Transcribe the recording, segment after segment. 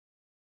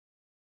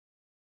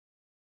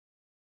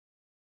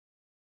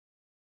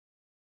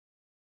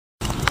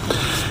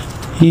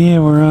Yeah,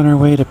 we're on our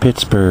way to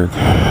Pittsburgh.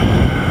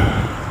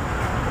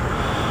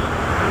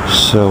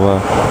 So,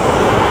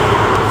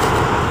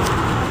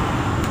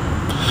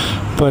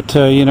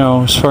 you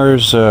know, as far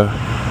as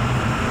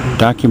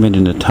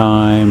documenting the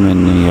time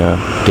and the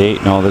date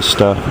and all this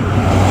stuff,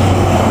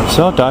 it's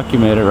all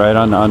documented right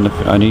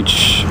on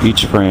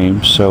each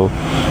frame, so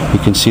you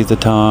can see the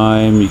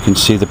time, you can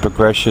see the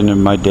progression of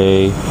my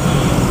day.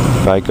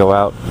 If I go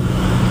out,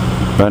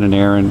 run an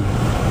errand,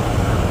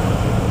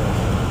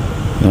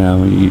 you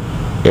know,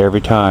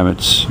 every time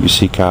you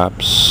see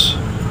cops.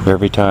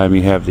 Every time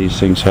you have these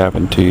things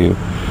happen to you,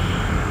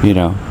 you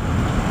know.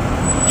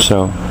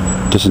 So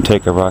it doesn't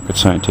take a rocket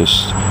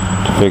scientist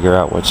to figure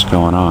out what's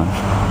going on.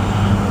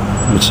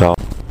 It's all.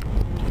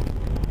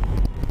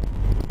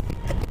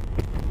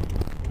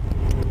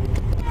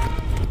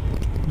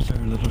 There's our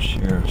little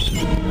sheriff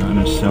sitting there on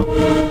his cell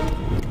phone.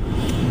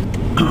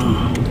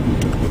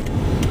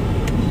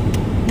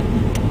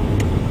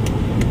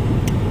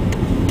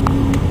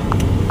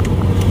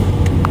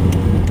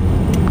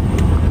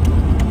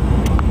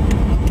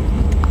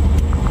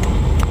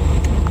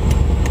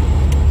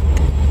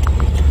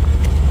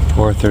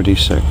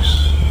 436.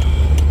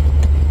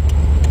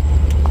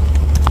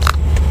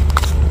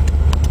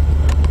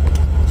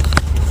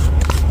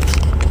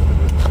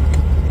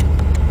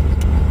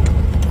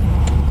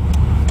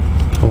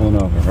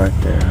 Pulling over right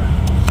there.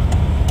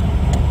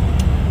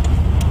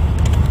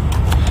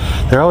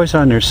 They're always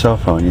on their cell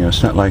phone, you know.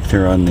 It's not like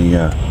they're on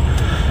the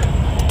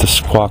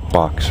squawk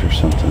box or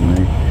something.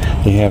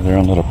 They have their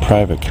own little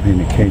private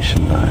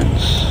communication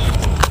lines.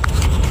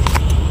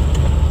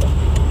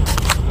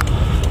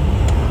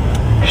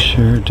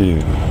 Sure do.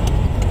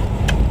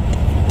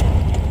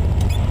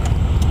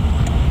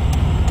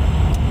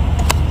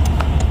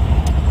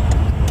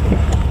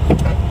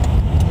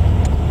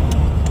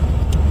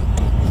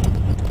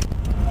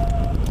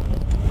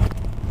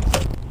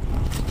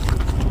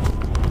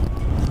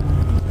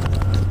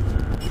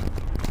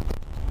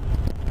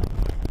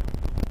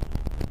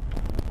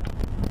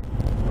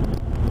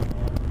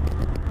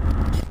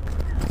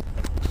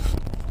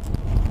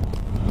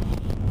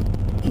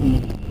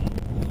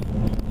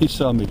 He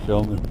saw me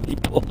filming. He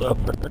pulled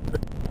over.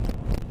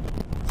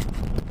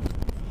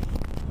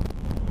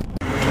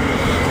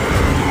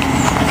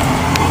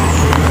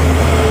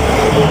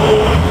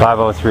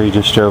 503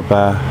 just drove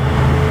by.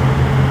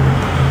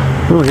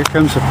 Oh, here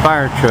comes a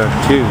fire truck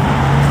too.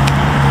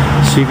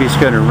 See if he's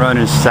going to run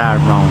his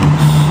sirens.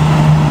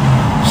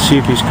 See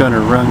if he's going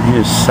to run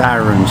his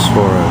sirens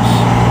for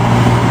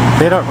us.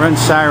 They don't run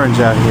sirens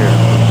out here.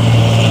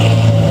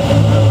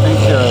 I don't think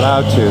they're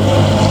allowed to.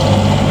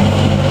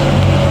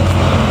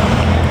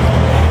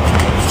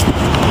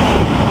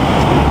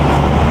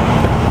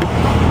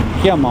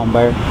 Come on,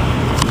 bear.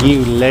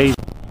 You lazy.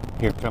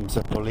 Here comes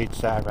the police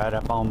side right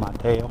up on my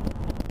tail.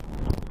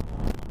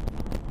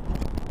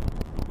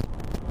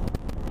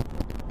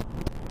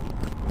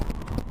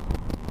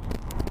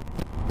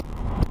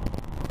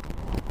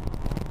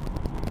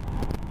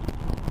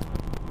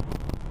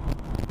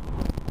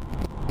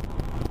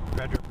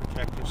 Federal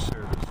Protective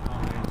Service,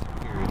 Homeland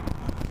Security.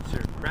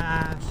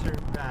 Surprise,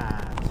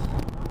 surprise.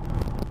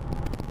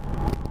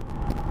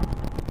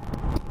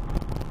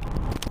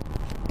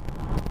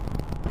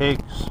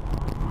 Pigs.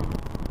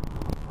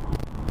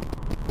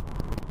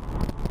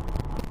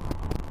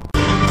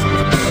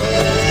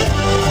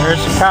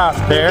 There's a cop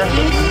there.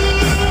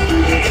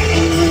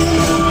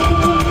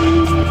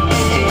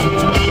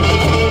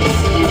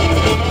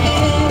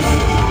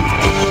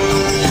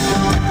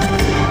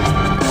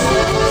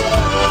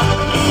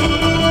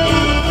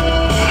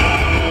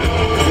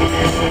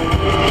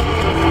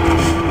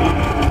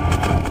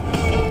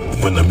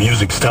 When the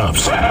music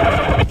stops,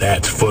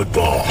 that's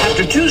football.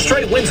 After 2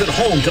 straight wins at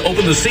home to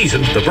open the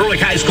season, the Berwick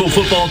High School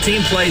football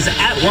team plays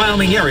at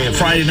Wyoming area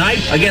Friday night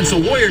against a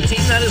Warrior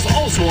team that is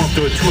also off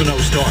to a 2-0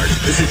 start.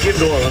 This is Jim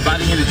Doyle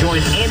inviting you to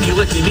join Andy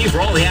Lick and me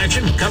for all the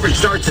action. Coverage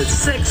starts at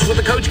 6 with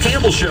the Coach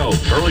Campbell Show.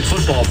 Berwick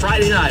football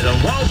Friday night on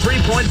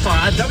 103.5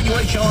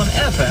 WHLM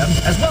FM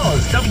as well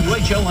as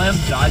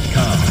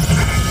WHLM.com.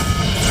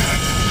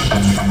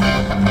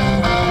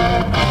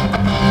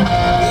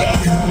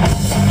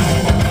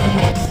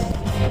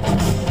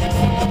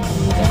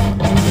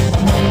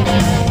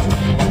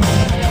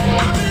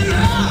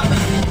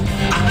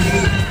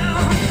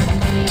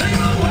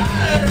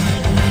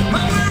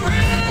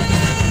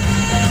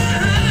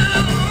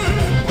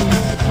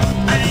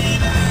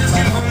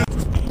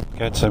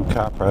 Got some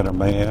cop right on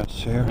my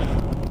ass here.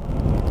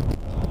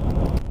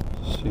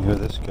 See who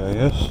this guy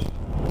is.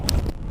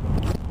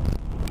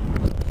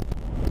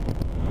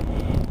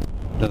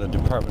 Another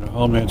Department of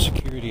Homeland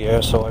Security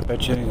asshole, I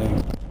bet you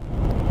anything.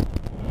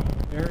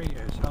 There he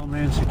is,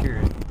 Homeland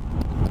Security.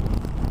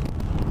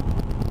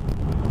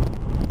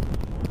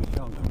 We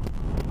filmed him.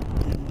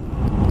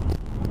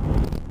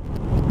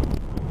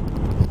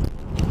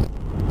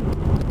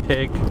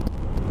 Pig.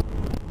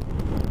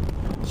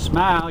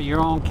 Smile, you're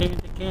on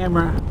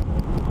camera.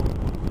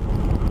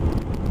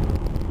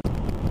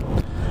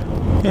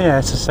 Yeah,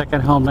 it's the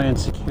second Homeland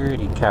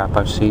Security cop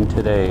I've seen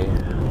today.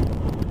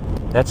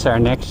 That's our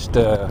next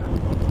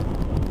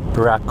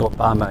Barack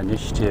Obama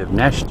initiative,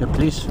 National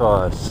Police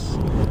Force.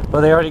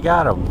 Well, they already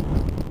got them.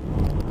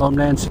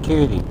 Homeland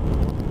Security.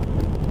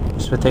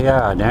 That's what they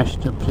are,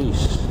 National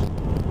Police.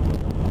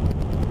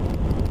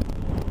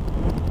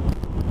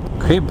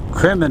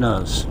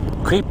 Criminals.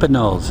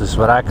 Creepinals is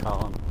what I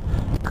call them.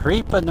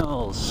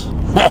 Creepinals.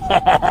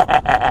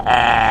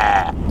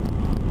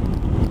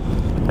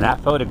 And I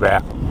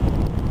photograph them.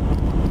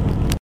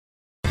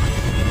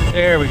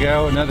 There we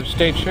go, another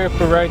state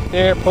trooper right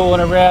there pulling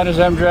around as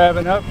I'm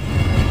driving up.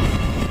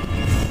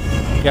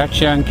 Got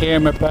you on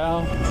camera,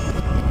 pal.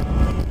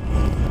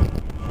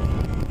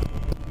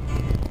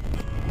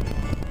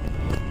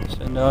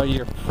 Send all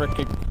your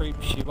frickin'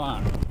 creeps you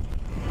want.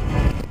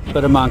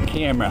 Put them on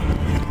camera.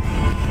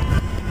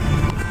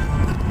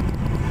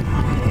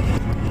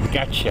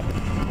 Gotcha.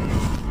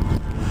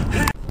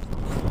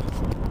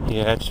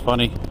 Yeah, it's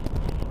funny.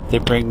 They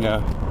bring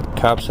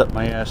cops up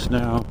my ass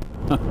now.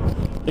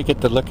 They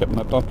get to look at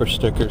my bumper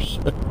stickers.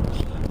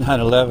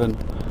 9/11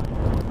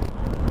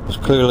 was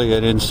clearly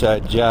an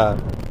inside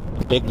job.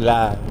 Big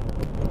lie.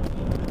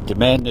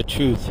 Demand the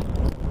truth.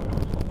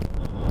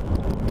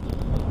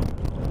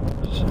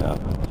 So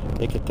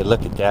they get to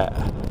look at that.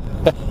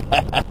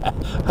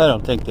 I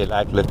don't think they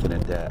like looking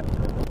at that.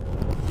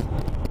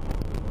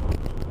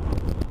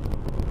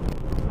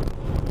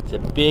 It's a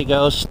big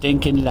old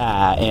stinking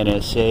lie,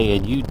 NSA,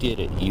 and you did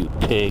it, you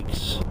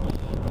pigs.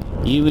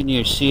 You and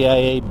your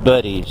CIA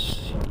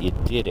buddies, you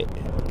did it.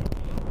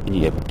 And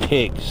you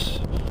pigs,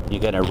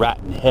 you're gonna rot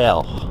in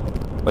hell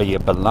where you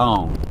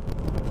belong.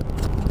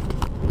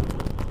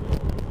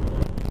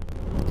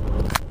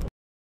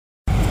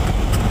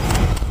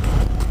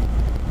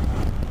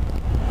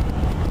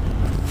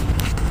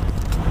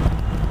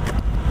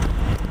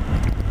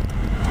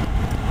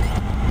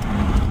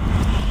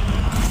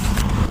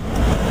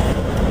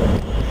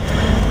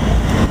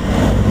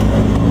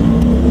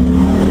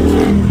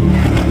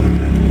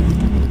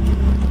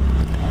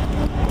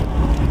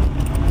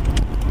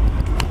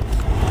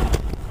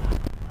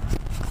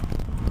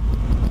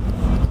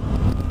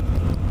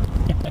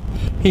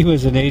 He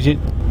was an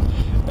agent.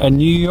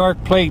 New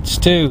York plates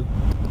too.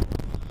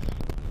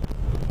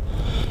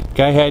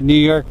 Guy had New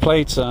York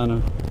plates on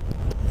him.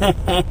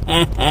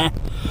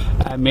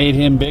 I made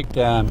him big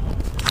time.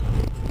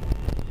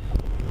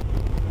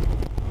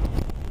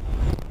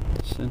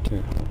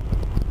 Center.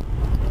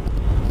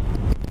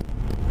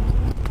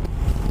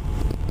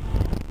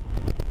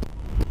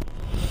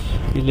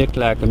 You look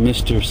like a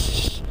Mr.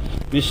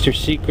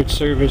 Secret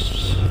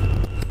Service.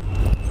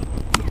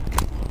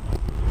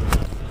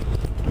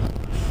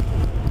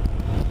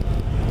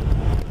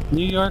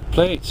 New York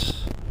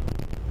plates.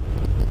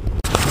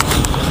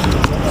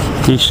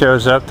 He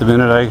shows up the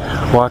minute I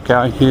walk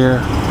out here.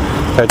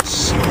 That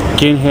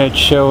skinhead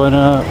showing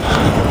up.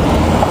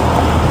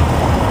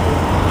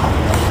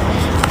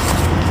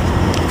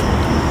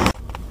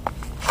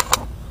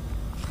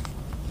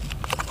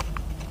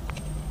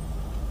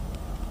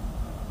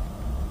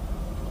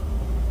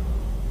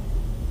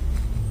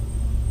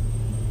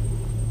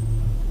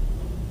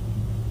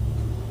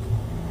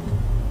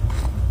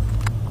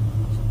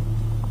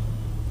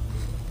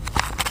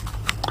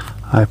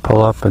 I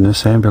pull up and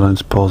this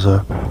ambulance pulls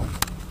up.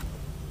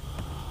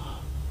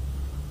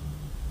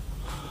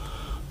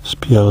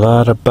 Must be a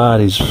lot of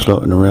bodies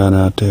floating around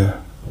out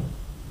there.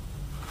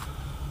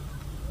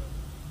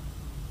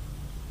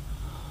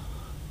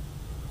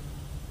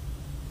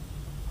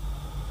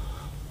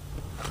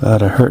 A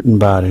lot of hurting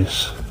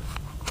bodies.